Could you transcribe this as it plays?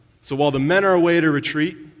So while the men are away at a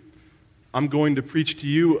retreat, I'm going to preach to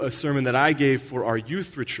you a sermon that I gave for our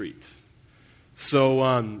youth retreat.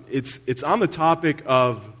 So it's on the topic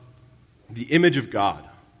of the image of God.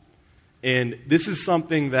 And this is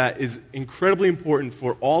something that is incredibly important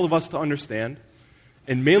for all of us to understand,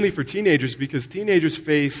 and mainly for teenagers, because teenagers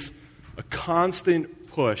face a constant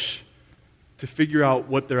push to figure out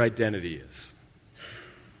what their identity is.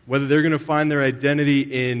 Whether they're going to find their identity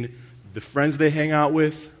in the friends they hang out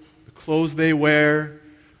with, the clothes they wear,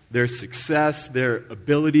 their success, their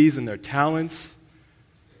abilities, and their talents.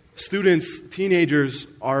 Students, teenagers,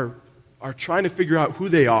 are trying to figure out who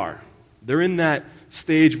they are. They're in that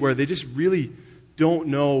stage where they just really don't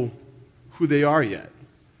know who they are yet.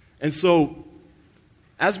 And so,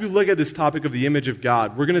 as we look at this topic of the image of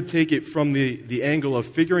God, we're going to take it from the angle of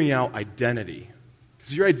figuring out identity.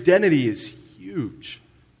 Because your identity is huge.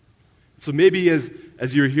 So maybe as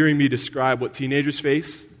you're hearing me describe what teenagers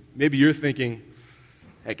face, maybe you're thinking,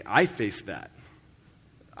 heck, I face that.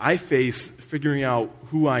 I face figuring out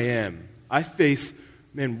who I am. I face,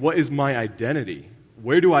 man, what is my identity?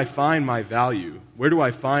 Where do I find my value? Where do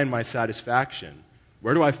I find my satisfaction?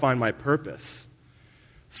 Where do I find my purpose?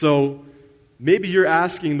 So maybe you're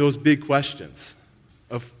asking those big questions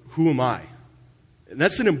of who am I? And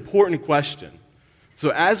that's an important question. So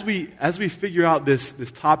as we figure out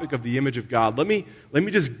this topic of the image of God, let me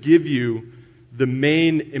just give you the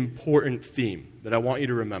main important theme that I want you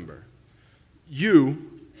to remember. You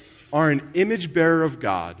are an image bearer of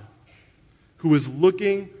God who is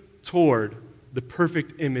looking toward the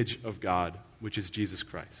perfect image of God, which is Jesus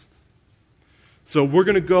Christ. So we're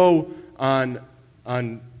going to go on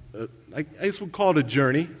I guess we'll call it a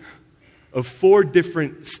journey of 4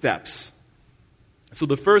 different steps. So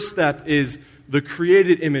the first step is the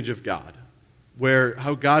created image of God,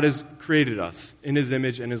 how God has created us in His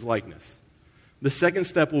image and His likeness. The second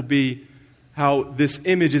step will be how this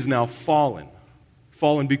image is now fallen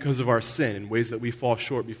because of our sin in ways that we fall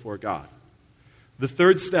short before God. The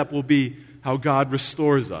third step will be how God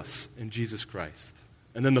restores us in Jesus Christ.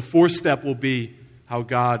 And then the fourth step will be how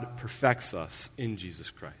God perfects us in Jesus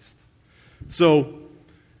Christ. So,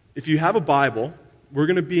 if you have a Bible, we're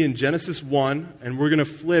going to be in Genesis 1, and we're going to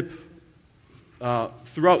flip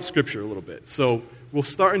throughout Scripture a little bit. So, we'll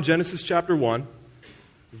start in Genesis chapter 1,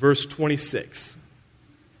 verse 26.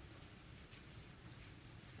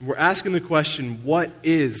 We're asking the question, what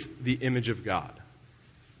is the image of God?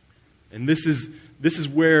 And this is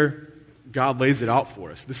where God lays it out for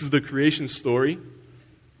us. This is the creation story,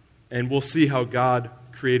 and we'll see how God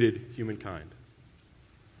created humankind.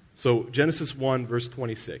 So Genesis 1, verse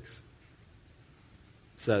 26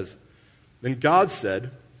 says, "Then God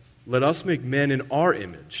said, 'Let us make man in our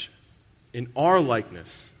image, in our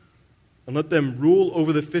likeness, and let them rule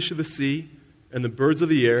over the fish of the sea and the birds of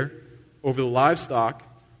the air, over the livestock,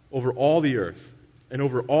 over all the earth, and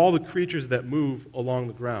over all the creatures that move along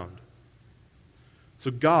the ground.'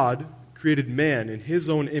 So God created man in His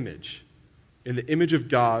own image. In the image of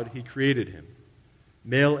God, He created him.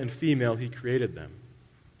 Male and female, He created them.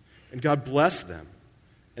 And God blessed them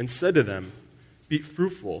and said to them, 'Be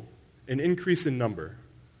fruitful and increase in number.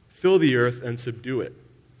 Fill the earth and subdue it.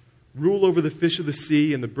 Rule over the fish of the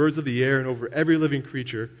sea and the birds of the air and over every living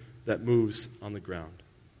creature that moves on the ground.'"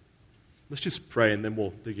 Let's just pray and then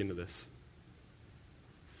we'll dig into this.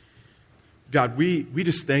 God, we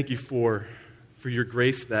just thank You for Your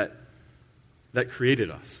grace that created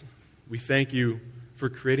us. We thank You for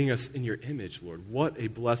creating us in Your image, Lord. What a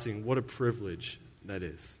blessing, what a privilege that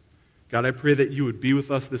is. God, I pray that You would be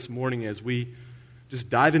with us this morning as we just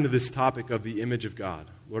dive into this topic of the image of God.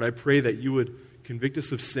 Lord, I pray that You would convict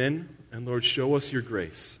us of sin, and Lord, show us Your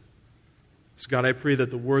grace. So God, I pray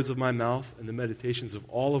that the words of my mouth and the meditations of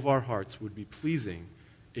all of our hearts would be pleasing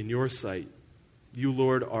in Your sight. You,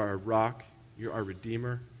 Lord, are our rock, You're our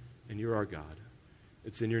Redeemer, and You're our God.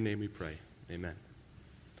 It's in Your name we pray. Amen.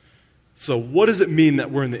 So what does it mean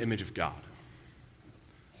that we're in the image of God?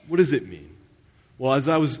 What does it mean? Well, as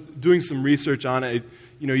I was doing some research on it,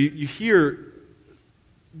 you hear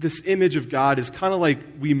this image of God is kind of like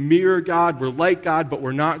we mirror God, we're like God, but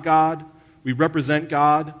we're not God. We represent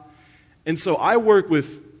God. And so I work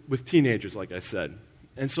with teenagers, like I said.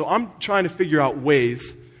 And so I'm trying to figure out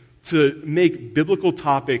ways to make biblical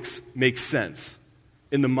topics make sense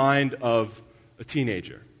in the mind of a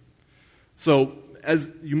teenager. So as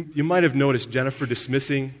you might have noticed, Jennifer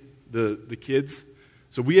dismissing the kids.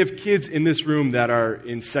 So we have kids in this room that are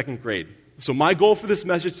in second grade. So my goal for this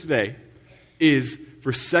message today is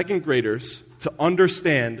for second graders to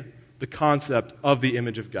understand the concept of the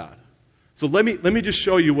image of God. So let me just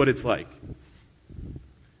show you what it's like.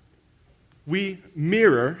 We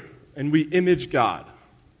mirror and we image God.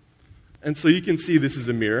 And so you can see this is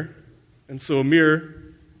a mirror. And so a mirror,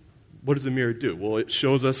 what does a mirror do? Well, it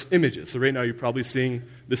shows us images. So right now you're probably seeing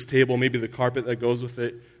this table, maybe the carpet that goes with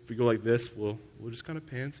it. If we go like this, we'll just kind of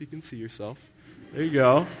pan so you can see yourself. There you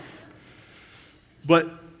go. But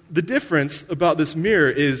the difference about this mirror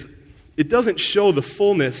is it doesn't show the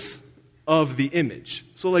fullness of the image.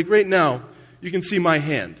 So like right now, you can see my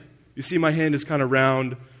hand. You see my hand is kind of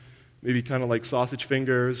round, maybe kind of like sausage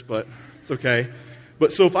fingers, but it's okay.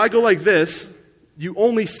 But so if I go like this, you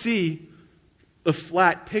only see the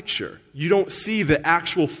flat picture. You don't see the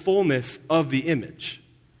actual fullness of the image.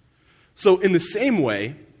 So in the same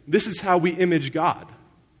way, this is how we image God.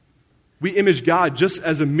 We image God just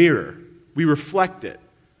as a mirror. We reflect it.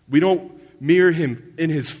 We don't mirror him in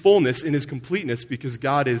his fullness, in his completeness, because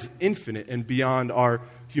God is infinite and beyond our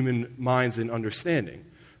human minds and understanding.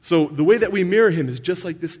 So the way that we mirror him is just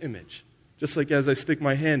like this image. Just like as I stick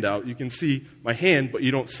my hand out, you can see my hand, but you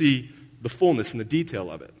don't see the fullness and the detail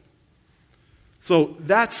of it. So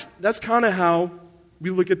that's kind of how we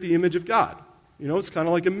look at the image of God. You know, it's kind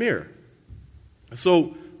of like a mirror.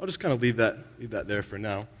 So I'll just kind of leave that there for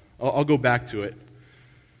now. I'll go back to it.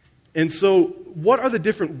 And so what are the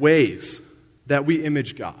different ways that we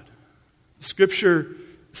image God? Scripture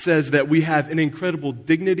says that we have an incredible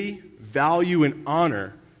dignity, value, and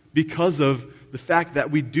honor because of the fact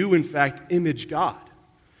that we do, in fact, image God.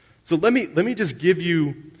 So let me just give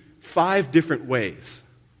you 5 different ways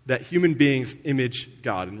that human beings image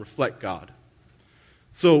God and reflect God.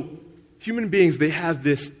 So human beings, they have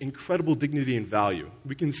this incredible dignity and value.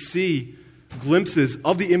 We can see glimpses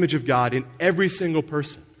of the image of God in every single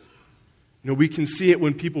person. You know, we can see it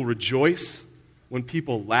when people rejoice, when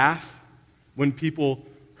people laugh, when people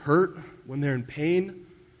hurt, when they're in pain,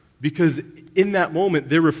 because in that moment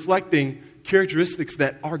they're reflecting characteristics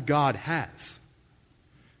that our God has.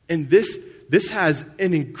 And this has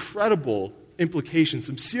an incredible implication,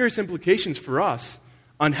 some serious implications for us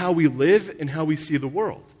on how we live and how we see the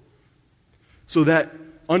world. So that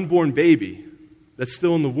unborn baby that's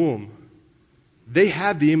still in the womb, they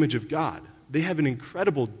have the image of God. They have an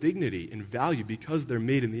incredible dignity and value because they're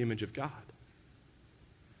made in the image of God.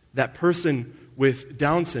 That person with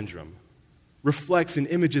Down syndrome reflects and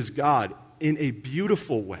images God in a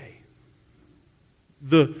beautiful way.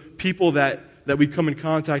 The people that we come in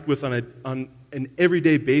contact with on an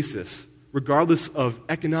everyday basis, regardless of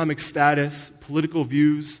economic status, political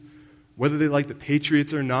views, whether they like the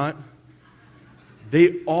Patriots or not,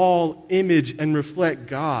 they all image and reflect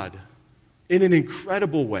God in an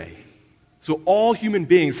incredible way. So all human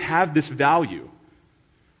beings have this value.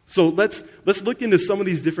 So let's look into some of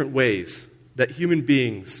these different ways that human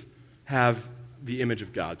beings have the image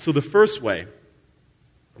of God. So the first way,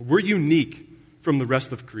 we're unique from the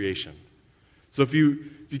rest of creation. So if you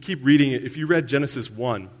keep reading it, if you read Genesis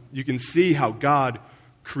 1, you can see how God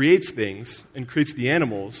creates things and creates the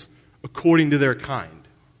animals according to their kind.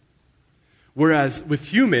 Whereas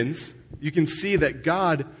with humans, you can see that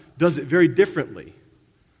God does it very differently.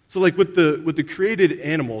 So like with the created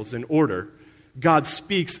animals in order, God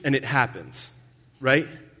speaks and it happens, right?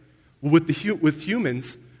 Well, with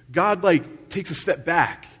humans, God takes a step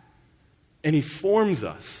back and he forms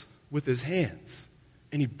us with his hands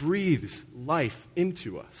and he breathes life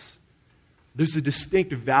into us. There's a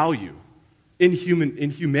distinct value in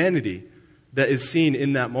humanity that is seen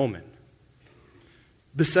in that moment.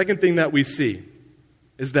 The second thing that we see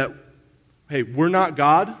is that, hey, we're not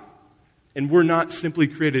God and we're not simply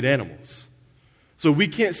created animals. So we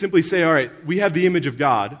can't simply say, all right, we have the image of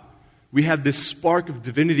God. We have this spark of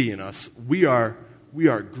divinity in us. We are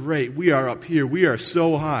great. We are up here. We are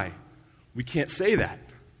so high. We can't say that.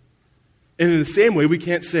 And in the same way, we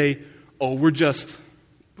can't say, oh, we're just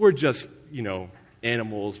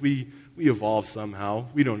animals. We evolved somehow.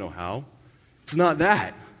 We don't know how. It's not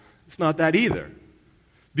that. It's not that either.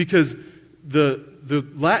 Because the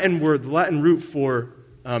Latin root for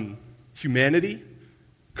humanity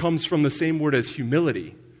comes from the same word as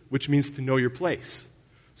humility, which means to know your place.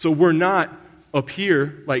 So we're not up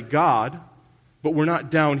here like God, but we're not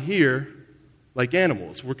down here like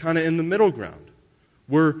animals. We're kind of in the middle ground.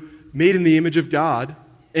 We're made in the image of God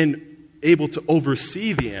and able to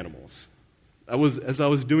oversee the animals. As I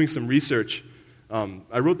was doing some research,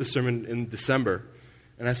 I wrote this sermon in December,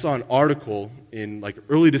 and I saw an article in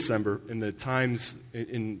early December in the Times,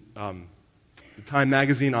 in the Time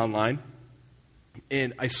magazine online,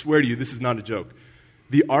 and I swear to you, this is not a joke.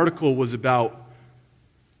 The article was about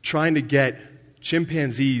trying to get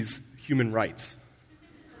chimpanzees human rights.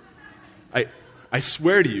 I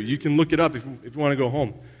swear to you, you can look it up if you want to go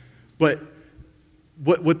home. But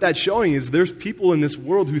what that's showing is there's people in this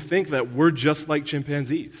world who think that we're just like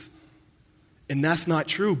chimpanzees. And that's not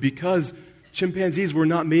true, because chimpanzees were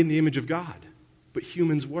not made in the image of God, but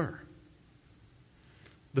humans were.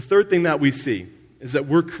 The third thing that we see is that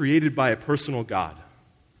we're created by a personal God.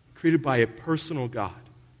 Created by a personal God.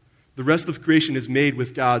 The rest of creation is made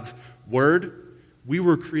with God's word. We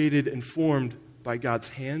were created and formed by God's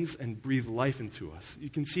hands and breathed life into us. You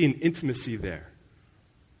can see an intimacy there.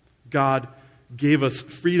 God gave us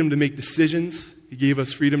freedom to make decisions. He gave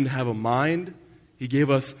us freedom to have a mind. He gave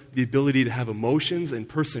us the ability to have emotions and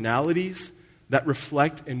personalities that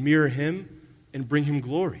reflect and mirror Him and bring Him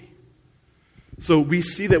glory. So we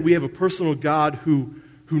see that we have a personal God who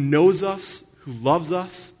knows us, who loves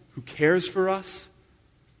us, who cares for us,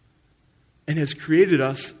 and has created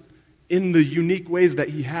us in the unique ways that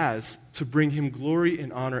He has to bring Him glory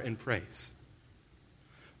and honor and praise.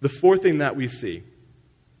 The fourth thing that we see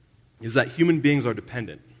is that human beings are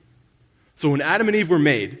dependent. So when Adam and Eve were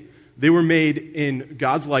made, they were made in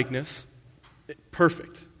God's likeness,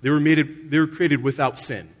 perfect. They were created without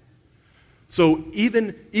sin. So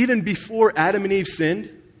even before Adam and Eve sinned,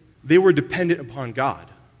 they were dependent upon God.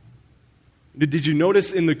 Did you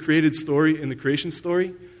notice in the creation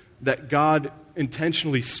story, that God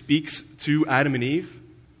intentionally speaks to Adam and Eve?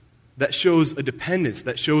 That shows a dependence,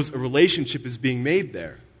 that shows a relationship is being made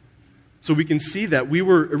there. So we can see that we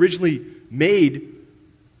were originally made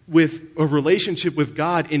with a relationship with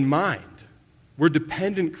God in mind. We're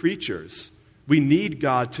dependent creatures. We need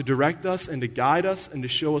God to direct us and to guide us and to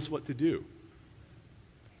show us what to do.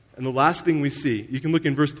 And the last thing we see, you can look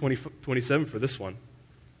in verse 27 for this one.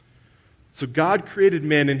 So God created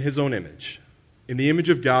man in His own image. In the image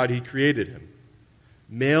of God, He created him.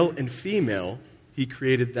 Male and female, He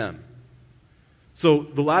created them. So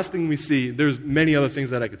the last thing we see, there's many other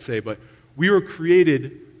things that I could say, but we were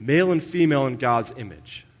created male and female in God's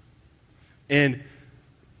image. And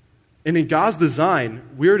in God's design,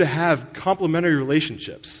 we're to have complementary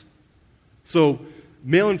relationships. So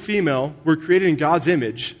male and female were created in God's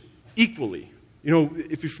image equally. You know,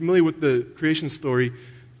 if you're familiar with the creation story,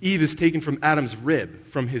 Eve is taken from Adam's rib,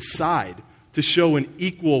 from his side, to show an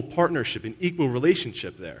equal partnership, an equal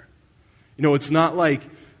relationship there. You know, it's not like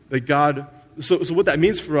God... So what that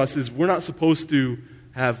means for us is we're not supposed to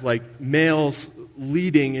have like males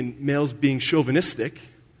leading and males being chauvinistic,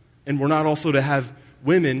 and we're not also to have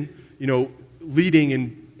women, you know, leading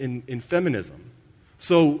in feminism.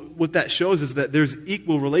 So what that shows is that there's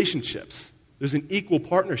equal relationships. There's an equal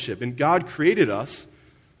partnership, and God created us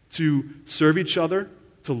to serve each other,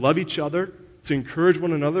 to love each other, to encourage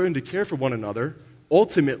one another, and to care for one another,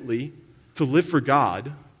 ultimately to live for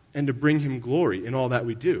God and to bring Him glory in all that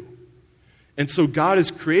we do. And so God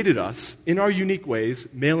has created us in our unique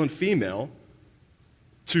ways, male and female,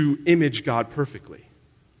 to image God perfectly.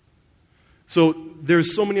 So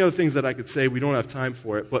there's so many other things that I could say. We don't have time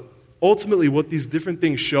for it. But ultimately what these different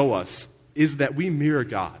things show us is that we mirror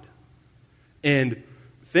God. And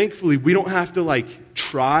thankfully, we don't have to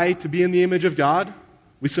try to be in the image of God.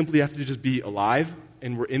 We simply have to just be alive,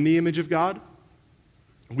 and we're in the image of God.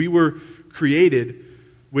 We were created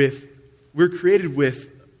with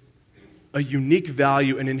a unique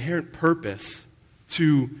value, an inherent purpose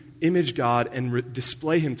to image God and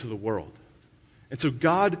display Him to the world. And so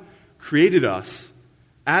God created us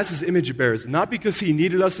as His image bearers, not because He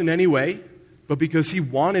needed us in any way, but because He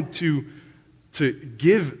wanted to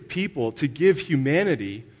give people, to give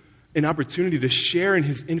humanity an opportunity to share in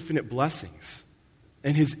His infinite blessings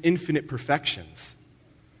and His infinite perfections.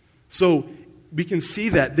 So we can see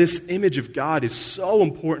that this image of God is so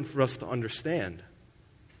important for us to understand.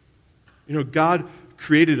 You know, God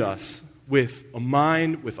created us with a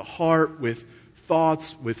mind, with a heart, with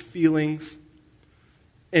thoughts, with feelings.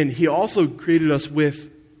 And He also created us with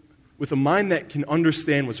a mind that can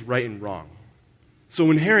understand what's right and wrong. So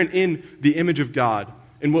inherent in the image of God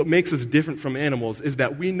and what makes us different from animals is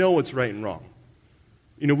that we know what's right and wrong.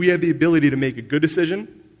 You know, we have the ability to make a good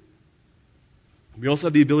decision. We also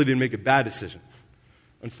have the ability to make a bad decision,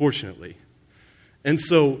 unfortunately. And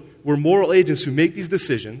so we're moral agents who make these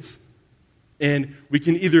decisions, and we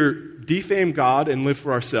can either defame God and live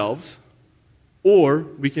for ourselves, or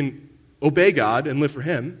we can obey God and live for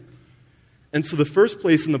Him. And so the first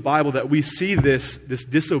place in the Bible that we see this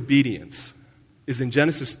disobedience is in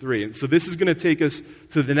Genesis 3. And so this is going to take us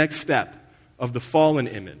to the next step of the fallen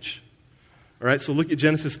image. All right, so look at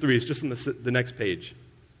Genesis 3. It's just on the next page.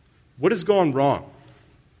 What has gone wrong?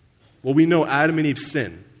 Well, we know Adam and Eve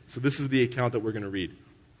sinned. So this is the account that we're going to read.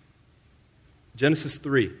 Genesis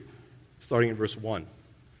 3, starting in verse 1.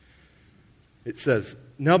 It says,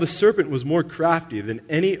 "Now the serpent was more crafty than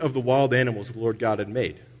any of the wild animals the Lord God had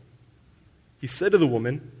made. He said to the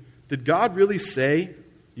woman, 'Did God really say,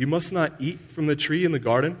 you must not eat from the tree in the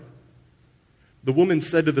garden?' The woman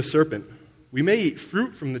said to the serpent, 'We may eat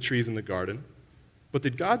fruit from the trees in the garden, but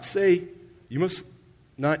did God say, you must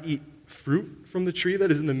not eat fruit from the tree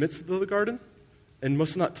that is in the midst of the garden, and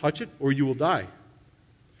must not touch it, or you will die?'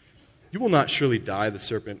 'You will not surely die,' the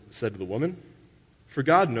serpent said to the woman, 'for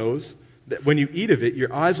God knows that when you eat of it,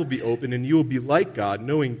 your eyes will be opened, and you will be like God,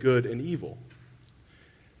 knowing good and evil.'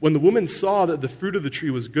 When the woman saw that the fruit of the tree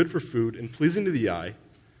was good for food and pleasing to the eye,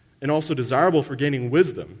 and also desirable for gaining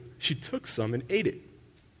wisdom, she took some and ate it.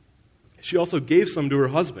 She also gave some to her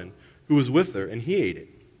husband, who was with her, and he ate it.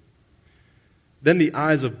 Then the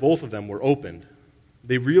eyes of both of them were opened.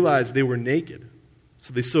 They realized they were naked,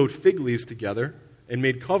 so they sewed fig leaves together and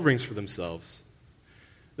made coverings for themselves.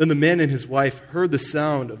 Then the man and his wife heard the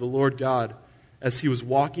sound of the Lord God as he was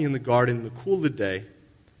walking in the garden in the cool of the day,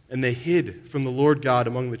 and they hid from the Lord God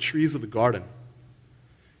among the trees of the garden.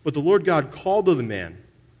 But the Lord God called to the man,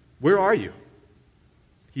 'Where are you?'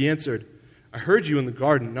 He answered, 'I heard you in the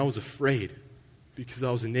garden, and I was afraid, because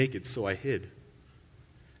I was naked, so I hid.'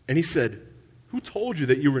 And he said, 'Who told you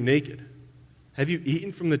that you were naked? Have you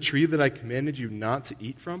eaten from the tree that I commanded you not to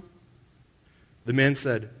eat from?' The man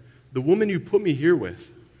said, 'The woman you put me here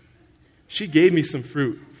with, she gave me some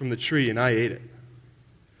fruit from the tree, and I ate it.'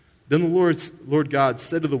 Then the Lord God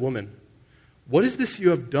said to the woman, 'What is this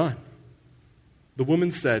you have done?' The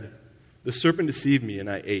woman said, 'The serpent deceived me, and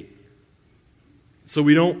I ate.'" So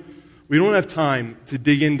we don't have time to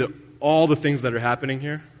dig into all the things that are happening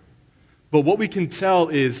here. But what we can tell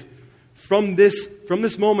is from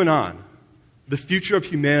this moment on, the future of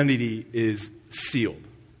humanity is sealed.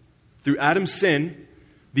 Through Adam's sin,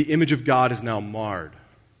 the image of God is now marred.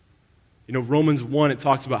 Romans 1, it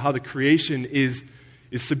talks about how the creation is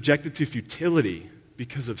subjected to futility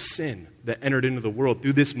because of sin that entered into the world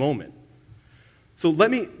through this moment. So let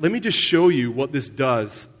me just show you what this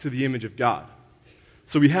does to the image of God.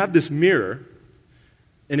 So we have this mirror,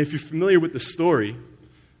 and if you're familiar with the story,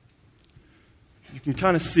 you can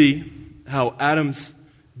kind of see how Adam's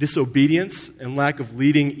disobedience and lack of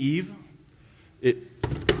leading Eve,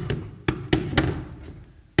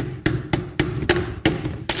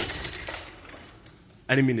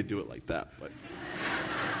 I didn't mean to do it like that, but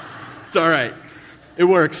it's all right. It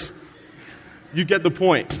works. You get the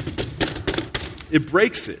point. It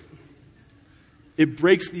breaks it. It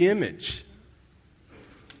breaks the image.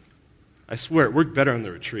 I swear, it worked better on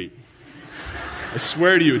the retreat. I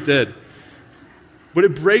swear to you it did. But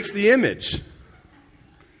it breaks the image.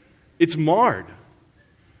 It's marred.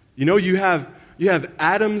 You have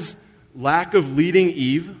Adam's lack of leading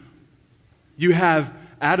Eve. You have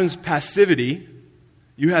Adam's passivity.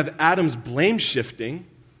 You have Adam's blame shifting.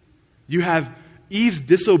 You have Eve's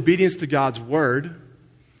disobedience to God's word.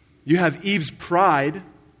 You have Eve's pride.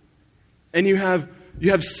 And you have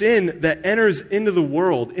sin that enters into the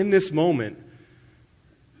world in this moment.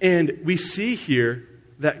 And we see here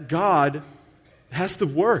that God has to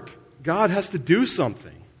work. God has to do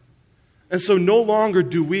something. And so no longer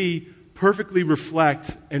do we perfectly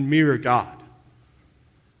reflect and mirror God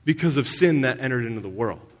because of sin that entered into the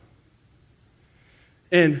world.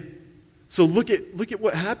 And so look at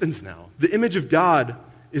what happens now. The image of God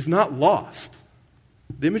is not lost.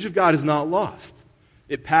 The image of God is not lost.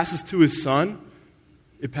 It passes to his Son.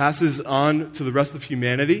 It passes on to the rest of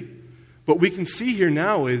humanity. What we can see here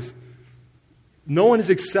now is no one is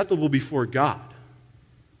acceptable before God.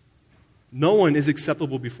 No one is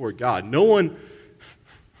acceptable before God. No one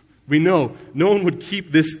would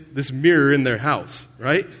keep this mirror in their house,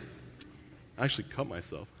 right? I actually cut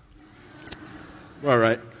myself. All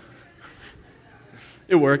right.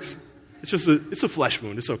 It works. It's a flesh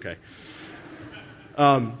wound. It's okay.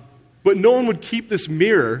 But no one would keep this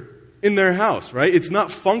mirror in their house, right? It's not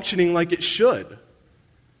functioning like it should.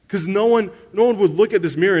 Because no one would look at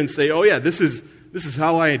this mirror and say, "Oh yeah, this is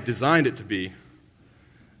how I designed it to be."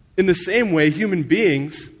 In the same way, human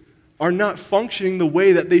beings are not functioning the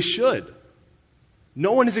way that they should.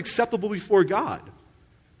 No one is acceptable before God.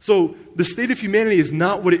 So the state of humanity is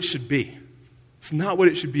not what it should be. It's not what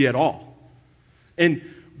it should be at all. And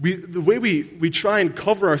the way we try and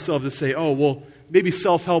cover ourselves is say, "Oh, well, maybe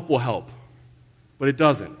self-help will help." But it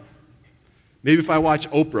doesn't. Maybe if I watch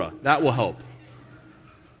Oprah, that will help.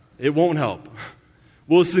 It won't help.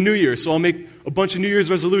 Well, it's the New Year, so I'll make a bunch of New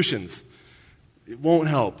Year's resolutions. It won't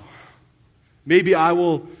help. Maybe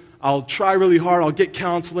I'll try really hard, I'll get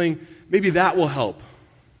counseling. Maybe that will help.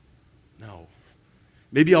 No.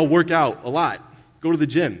 Maybe I'll work out a lot, go to the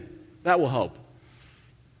gym. That will help.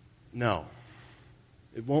 No.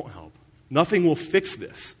 It won't help. Nothing will fix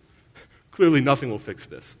this. Clearly, nothing will fix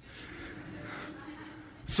this.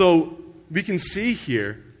 So we see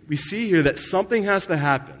here that something has to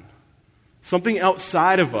happen. Something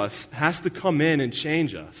outside of us has to come in and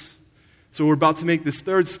change us. So we're about to make this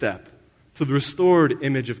third step to the restored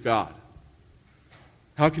image of God.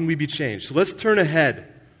 How can we be changed? So let's turn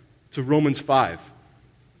ahead to Romans 5.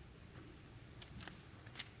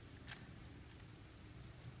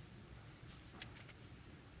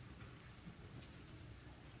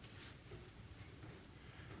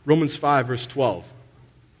 Romans 5, verse 12.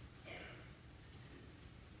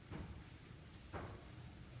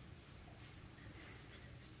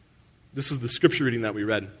 This is the scripture reading that we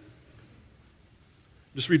read.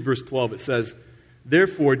 Just read verse 12. It says,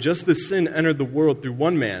 "Therefore, just as sin entered the world through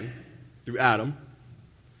one man, through Adam,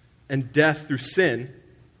 and death through sin,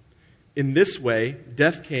 in this way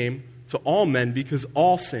death came to all men because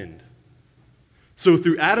all sinned." So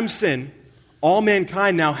through Adam's sin, all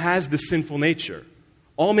mankind now has this sinful nature.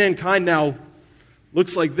 All mankind now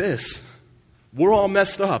looks like this. We're all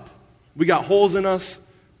messed up. We got holes in us.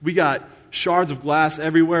 We got shards of glass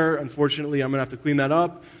everywhere. Unfortunately, I'm going to have to clean that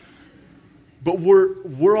up. But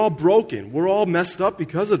we're all broken. We're all messed up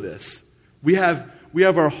because of this. We have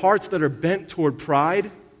our hearts that are bent toward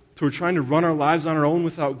pride, toward trying to run our lives on our own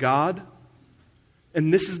without God.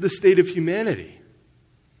 And this is the state of humanity.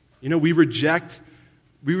 You know, we reject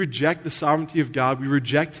the sovereignty of God. We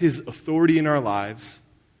reject His authority in our lives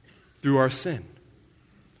through our sin.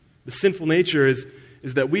 The sinful nature is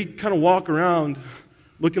that we kind of walk around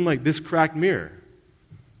looking like this cracked mirror.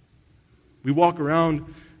 We walk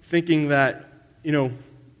around thinking that,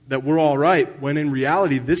 that we're all right, when in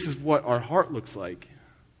reality, this is what our heart looks like.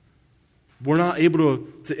 We're not able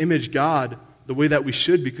to image God the way that we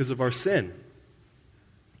should because of our sin.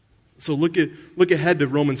 So look ahead to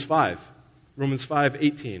Romans 5. Romans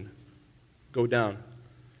 5:18. Go down.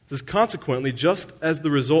 It says, "Consequently, just as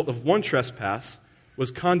the result of one trespass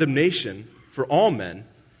was condemnation for all men,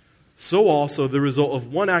 so also the result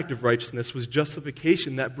of one act of righteousness was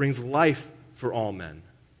justification that brings life for all men.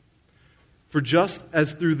 For just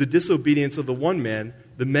as through the disobedience of the one man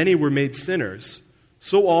the many were made sinners,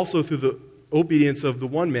 so also through the obedience of the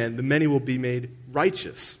one man the many will be made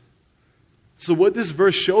righteous." So what this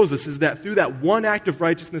verse shows us is that through that one act of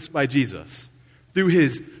righteousness by Jesus, through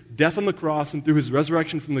His death on the cross and through His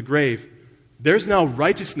resurrection from the grave, there's now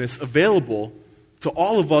righteousness available to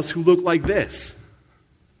all of us who look like this.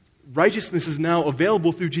 Righteousness is now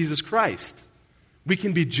available through Jesus Christ. We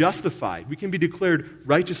can be justified. We can be declared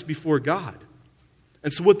righteous before God.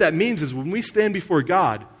 And so what that means is when we stand before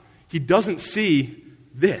God, He doesn't see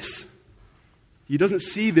this. He doesn't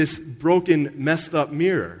see this broken, messed up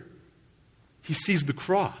mirror. He sees the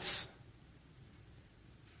cross.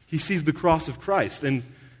 He sees the cross of Christ. And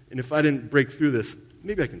if I didn't break through this,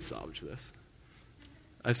 maybe I can salvage this.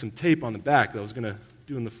 I have some tape on the back that I was going to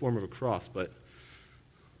do in the form of a cross, but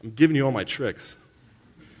I'm giving you all my tricks.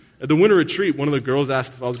 At the winter retreat, one of the girls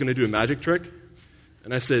asked if I was going to do a magic trick,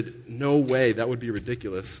 and I said, no way, that would be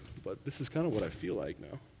ridiculous, but this is kind of what I feel like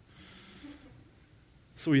now.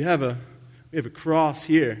 So we have a cross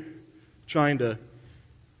here trying to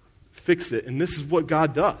fix it, and this is what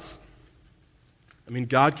God does. I mean,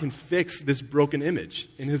 God can fix this broken image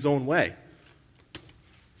in His own way. It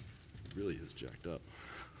really is jacked up.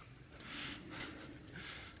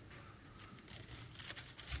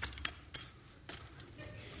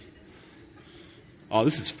 Oh,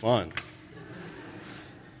 this is fun.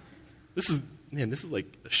 This is like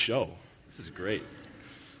a show. This is great.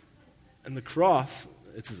 And the cross,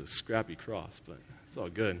 this is a scrappy cross, but it's all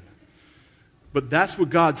good. But that's what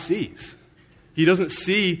God sees. He doesn't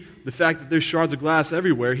see the fact that there's shards of glass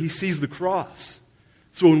everywhere. He sees the cross.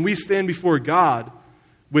 So when we stand before God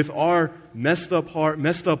with our messed up heart,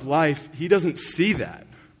 messed up life, He doesn't see that.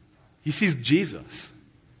 He sees Jesus.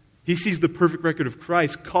 He sees the perfect record of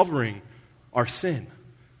Christ covering our sin,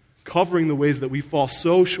 covering the ways that we fall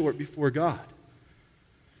so short before God.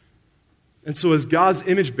 And so as God's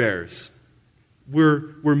image bearers,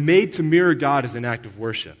 we're made to mirror God as an act of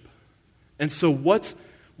worship. And so what's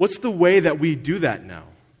the way that we do that now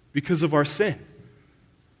because of our sin?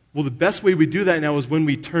 Well, the best way we do that now is when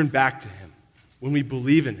we turn back to Him, when we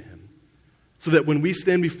believe in Him. So that when we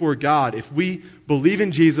stand before God, if we believe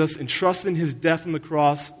in Jesus and trust in His death on the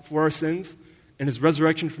cross for our sins and His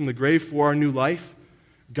resurrection from the grave for our new life,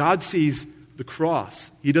 God sees the cross.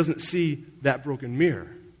 He doesn't see that broken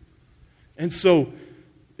mirror. And so,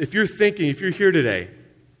 if you're here today,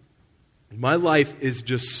 my life is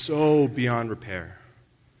just so beyond repair,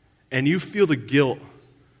 and you feel the guilt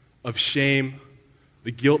of shame,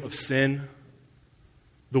 the guilt of sin,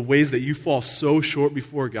 the ways that you fall so short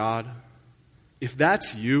before God, if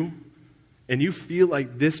that's you, and you feel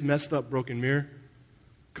like this messed up, broken mirror,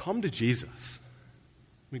 come to Jesus.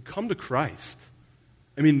 I mean, come to Christ.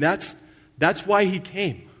 I mean, that's why he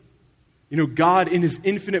came. You know, God, in his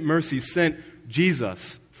infinite mercy, sent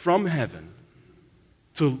Jesus from heaven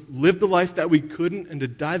to live the life that we couldn't and to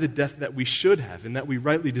die the death that we should have and that we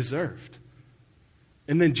rightly deserved.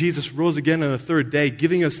 And then Jesus rose again on the third day,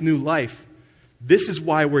 giving us new life. This is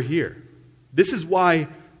why we're here. This is why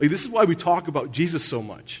we talk about Jesus so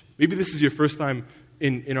much. Maybe this is your first time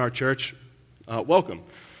in our church. Welcome.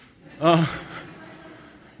 But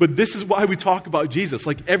this is why we talk about Jesus.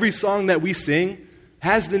 Like every song that we sing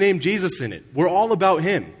has the name Jesus in it. We're all about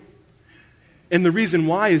him. And the reason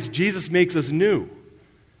why is Jesus makes us new.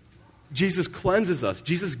 Jesus cleanses us.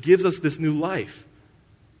 Jesus gives us this new life.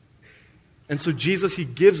 And so Jesus, he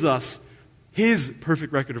gives us his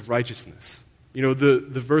perfect record of righteousness. You know, the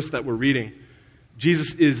verse that we're reading,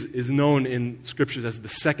 Jesus is known in scriptures as the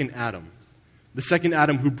second Adam. The second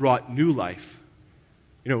Adam who brought new life.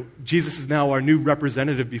 You know, Jesus is now our new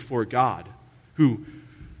representative before God who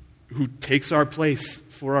takes our place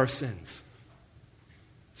for our sins.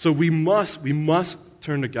 So we must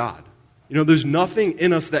turn to God. You know, there's nothing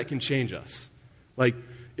in us that can change us. Like,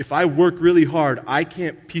 if I work really hard, I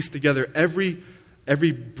can't piece together every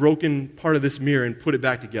broken part of this mirror and put it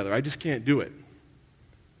back together. I just can't do it.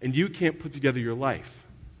 And you can't put together your life.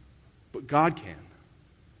 But God can.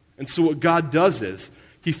 And so what God does is,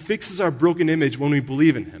 he fixes our broken image when we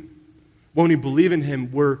believe in him. When we believe in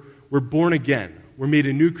him, we're born again. We're made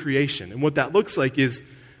a new creation. And what that looks like is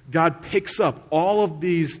God picks up all of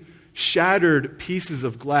these shattered pieces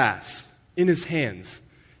of glass in his hands,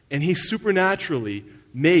 and he supernaturally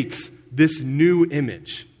makes this new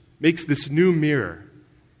image, makes this new mirror,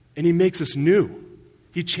 and he makes us new.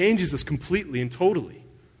 He changes us completely and totally.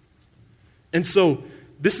 And so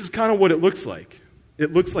this is kind of what it looks like.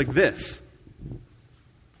 It looks like this.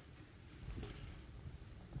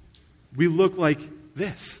 We look like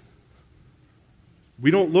this.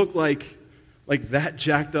 We don't look like that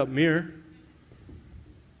jacked up mirror.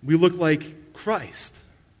 We look like Christ.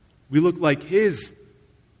 We look like his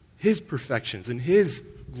perfections and his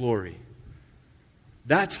glory.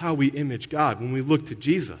 That's how we image God, when we look to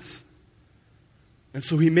Jesus. And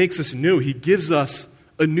so he makes us new. He gives us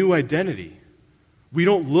a new identity. We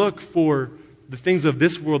don't look for the things of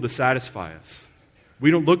this world to satisfy us.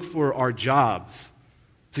 We don't look for our jobs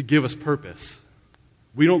to give us purpose.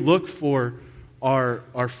 We don't look for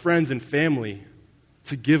our friends and family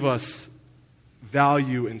to give us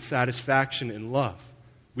value and satisfaction and love.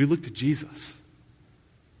 We look to Jesus.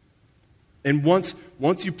 And once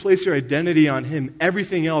you place your identity on him,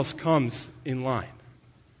 everything else comes in line.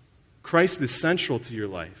 Christ is central to your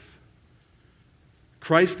life.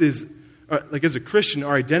 Christ is, like as a Christian,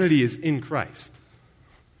 our identity is in Christ.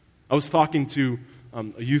 I was talking to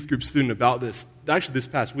a youth group student about this, actually this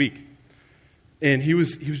past week. And he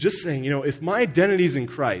was just saying, if my identity is in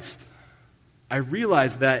Christ, I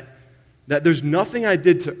realize that there's nothing I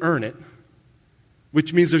did to earn it,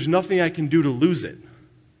 which means there's nothing I can do to lose it,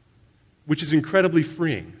 which is incredibly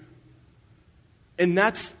freeing. And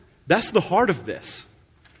that's the heart of this.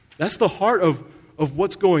 That's the heart of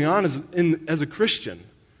what's going on as a Christian,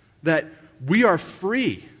 that we are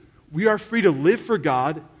free. We are free to live for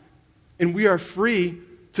God, and we are free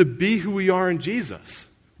to be who we are in Jesus.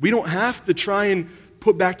 We don't have to try and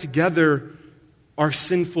put back together our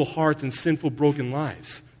sinful hearts and sinful broken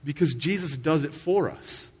lives, because Jesus does it for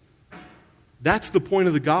us. That's the point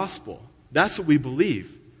of the gospel. That's what we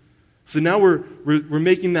believe. So now we're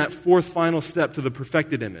making that fourth final step to the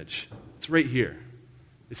perfected image. It's right here.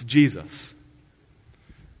 It's Jesus.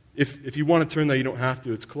 If you want to turn there, you don't have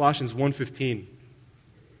to. It's Colossians 1:15.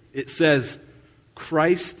 It says,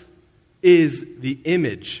 Christ is the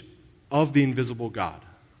image of the invisible God.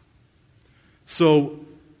 So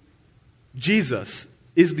Jesus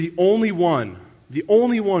is the only one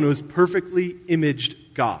who has perfectly imaged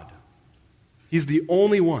God. He's the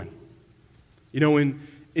only one.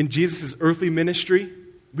 In Jesus' earthly ministry,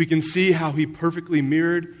 we can see how he perfectly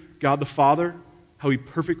mirrored God the Father, how he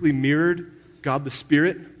perfectly mirrored God the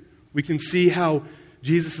Spirit. We can see how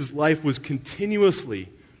Jesus' life was continuously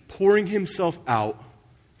pouring himself out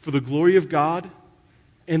for the glory of God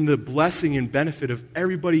and the blessing and benefit of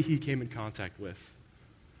everybody he came in contact with.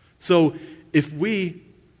 So if we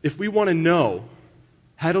want to know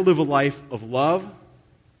how to live a life of love,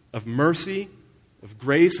 of mercy, of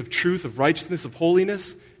grace, of truth, of righteousness, of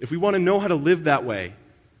holiness, if we want to know how to live that way,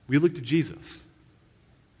 we look to Jesus.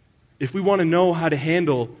 If we want to know how to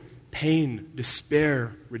handle pain,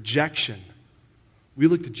 despair, rejection, We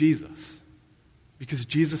look to Jesus because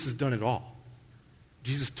Jesus has done it all.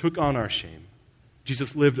 Jesus took on our shame.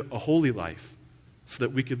 Jesus lived a holy life so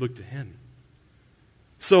that we could look to him.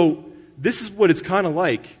 So this is what it's kind of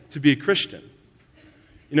like to be a Christian.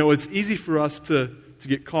 You know, it's easy for us to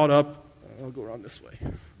get caught up. I'll go around this way.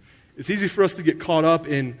 It's easy for us to get caught up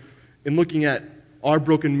in looking at our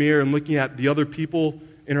broken mirror and looking at the other people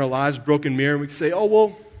in our lives' broken mirror, and we can say, oh,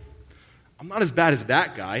 well, I'm not as bad as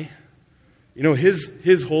that guy. You know,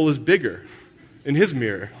 his hole is bigger in his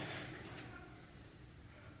mirror.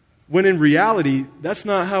 When in reality, that's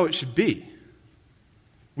not how it should be.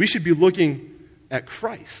 We should be looking at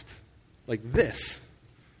Christ like this.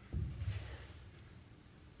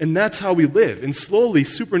 And that's how we live. And slowly,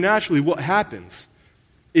 supernaturally, what happens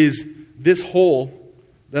is this hole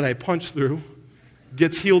that I punched through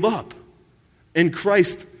gets healed up. And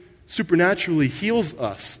Christ supernaturally heals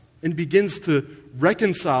us and begins to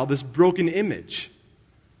reconcile this broken image.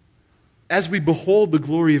 As we behold the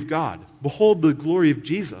glory of God, behold the glory of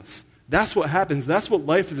Jesus, that's what happens. That's what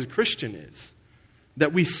life as a Christian is.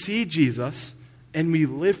 That we see Jesus and we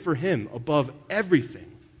live for him above everything.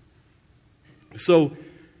 So,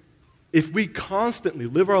 if we constantly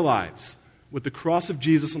live our lives with the cross of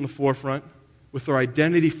Jesus on the forefront, with our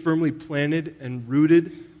identity firmly planted and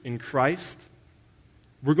rooted in Christ,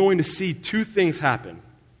 we're going to see two things happen.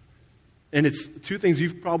 And it's two things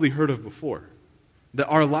you've probably heard of before. That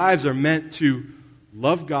our lives are meant to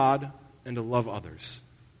love God and to love others.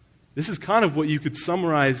 This is kind of what you could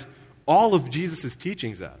summarize all of Jesus'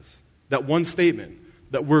 teachings as. That one statement,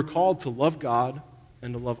 that we're called to love God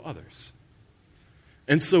and to love others.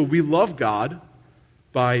 And so we love God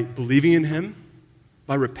by believing in him,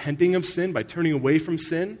 by repenting of sin, by turning away from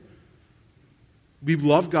sin. We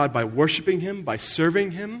love God by worshiping him, by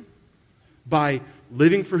serving him, by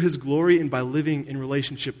living for his glory, and by living in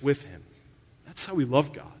relationship with him. That's how we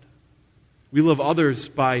love God. We love others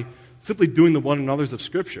by simply doing the one another's of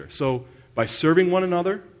Scripture. So by serving one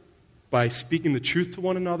another, by speaking the truth to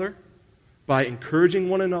one another, by encouraging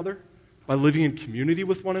one another, by living in community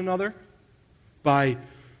with one another, by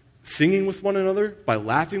singing with one another, by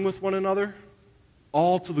laughing with one another,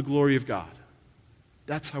 all to the glory of God.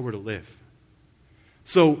 That's how we're to live.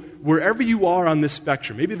 So wherever you are on this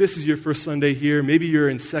spectrum, maybe this is your first Sunday here, maybe you're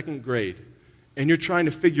in second grade, and you're trying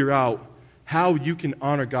to figure out how you can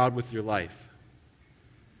honor God with your life.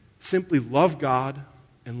 Simply love God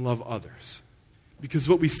and love others. Because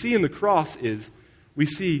what we see in the cross is we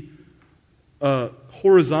see a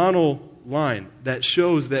horizontal line that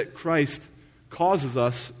shows that Christ causes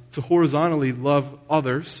us to horizontally love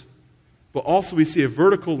others, but also we see a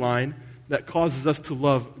vertical line that causes us to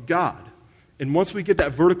love God. And once we get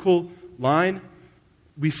that vertical line,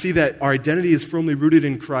 we see that our identity is firmly rooted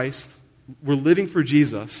in Christ. We're living for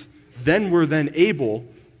Jesus. Then we're then able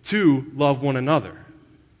to love one another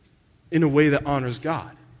in a way that honors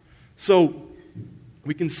God. So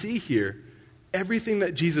we can see here, everything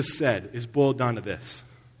that Jesus said is boiled down to this.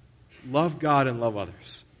 Love God and love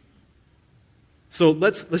others. So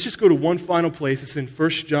let's just go to one final place. It's in 1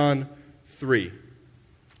 John 3.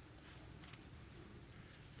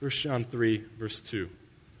 1 John 3, verse 2.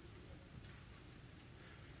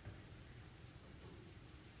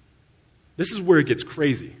 This is where it gets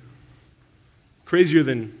crazy. Crazier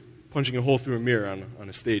than punching a hole through a mirror on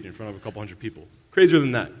a stage in front of a couple hundred people. Crazier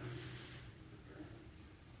than that.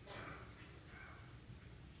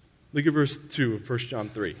 Look at verse 2 of 1 John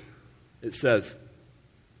 3. It says,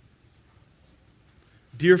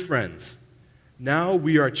 "Dear friends, now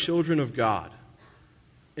we are children of God,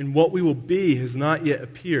 and what we will be has not yet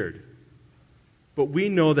appeared. But we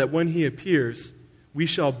know that when he appears, we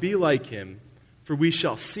shall be like him, for we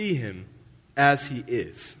shall see him as he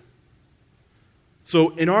is."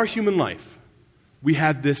 So in our human life, we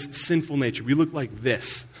have this sinful nature. We look like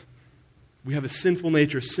this. We have a sinful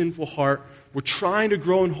nature, a sinful heart. We're trying to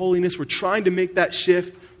grow in holiness. We're trying to make that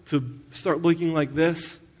shift to start looking like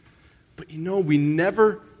this. But you know, we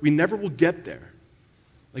never will get there.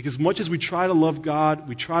 Like as much as we try to love God,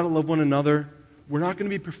 we try to love one another, we're not going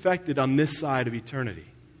to be perfected on this side of eternity.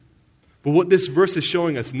 But what this verse is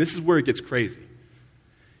showing us, and this is where it gets crazy,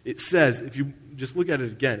 it says, if you just look at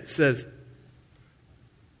it again, it says,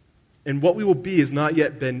 "And what we will be has not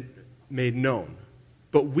yet been made known.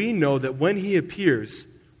 But we know that when he appears,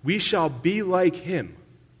 we shall be like him,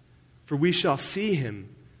 for we shall see him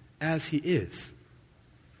as he is."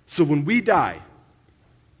 So when we die,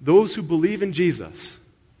 those who believe in Jesus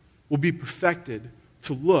will be perfected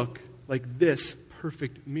to look like this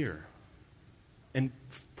perfect mirror and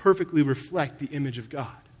perfectly reflect the image of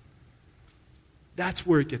God. That's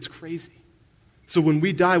where it gets crazy. So when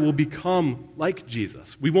we die, we'll become like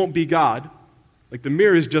Jesus. We won't be God. Like the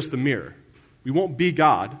mirror is just the mirror. We won't be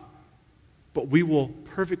God, but we will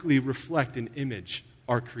perfectly reflect and image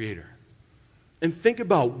our Creator. And think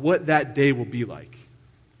about what that day will be like.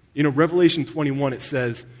 You know, Revelation 21, it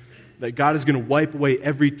says that God is going to wipe away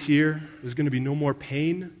every tear. There's going to be no more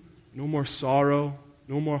pain, no more sorrow,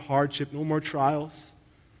 no more hardship, no more trials.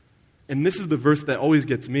 And this is the verse that always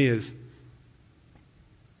gets me is,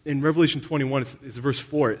 in Revelation 21, it's verse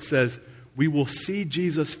 4, it says, we will see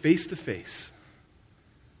Jesus face to face.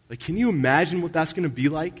 Like, can you imagine what that's going to be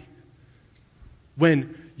like?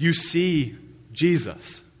 When you see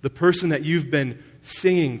Jesus, the person that you've been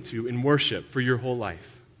singing to in worship for your whole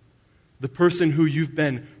life, the person who you've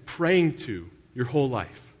been praying to your whole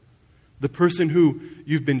life, the person who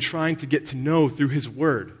you've been trying to get to know through His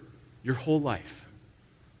Word your whole life.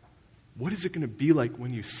 What is it going to be like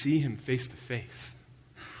when you see Him face to face?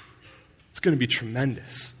 It's going to be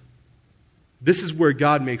tremendous. This is where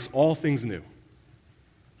God makes all things new.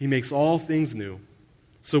 He makes all things new.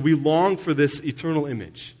 So we long for this eternal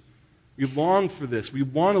image. We long for this. We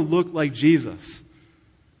want to look like Jesus.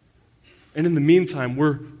 And in the meantime,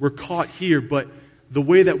 we're caught here, but the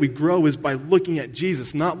way that we grow is by looking at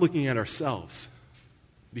Jesus, not looking at ourselves,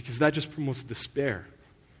 because that just promotes despair.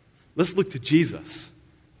 Let's look to Jesus,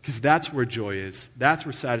 because that's where joy is, that's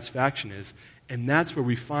where satisfaction is, and that's where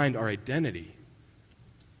we find our identity.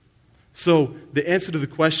 So the answer to the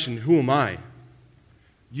question, who am I?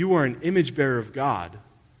 You are an image bearer of God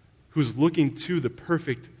who's looking to the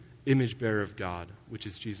perfect image bearer of God, which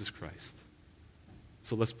is Jesus Christ.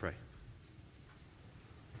 So let's pray.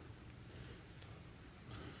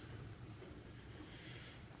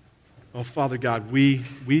 Oh, Father God, we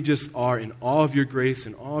just are in awe of your grace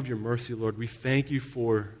and awe of your mercy, Lord. We thank you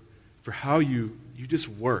for how you just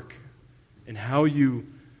work and how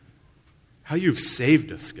you've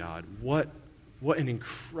saved us, God. What an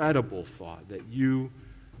incredible thought that you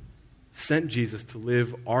sent Jesus to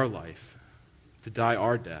live our life, to die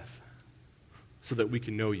our death, so that we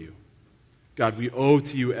can know you. God, we owe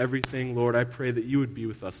to you everything, Lord. I pray that you would be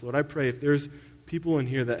with us. Lord, I pray if there's people in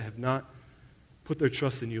here that have not put their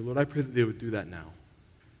trust in you, Lord, I pray that they would do that now.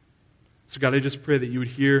 So God, I just pray that you would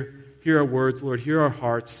hear our words, Lord, hear our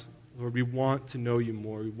hearts. Lord, we want to know you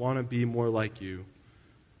more. We want to be more like you.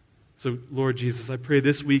 So, Lord Jesus, I pray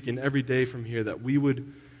this week and every day from here that we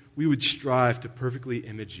would strive to perfectly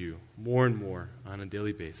image you more and more on a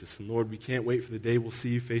daily basis. And Lord, we can't wait for the day we'll see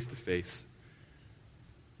you face to face.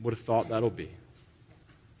 What a thought that'll be.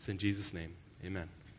 It's in Jesus' name. Amen.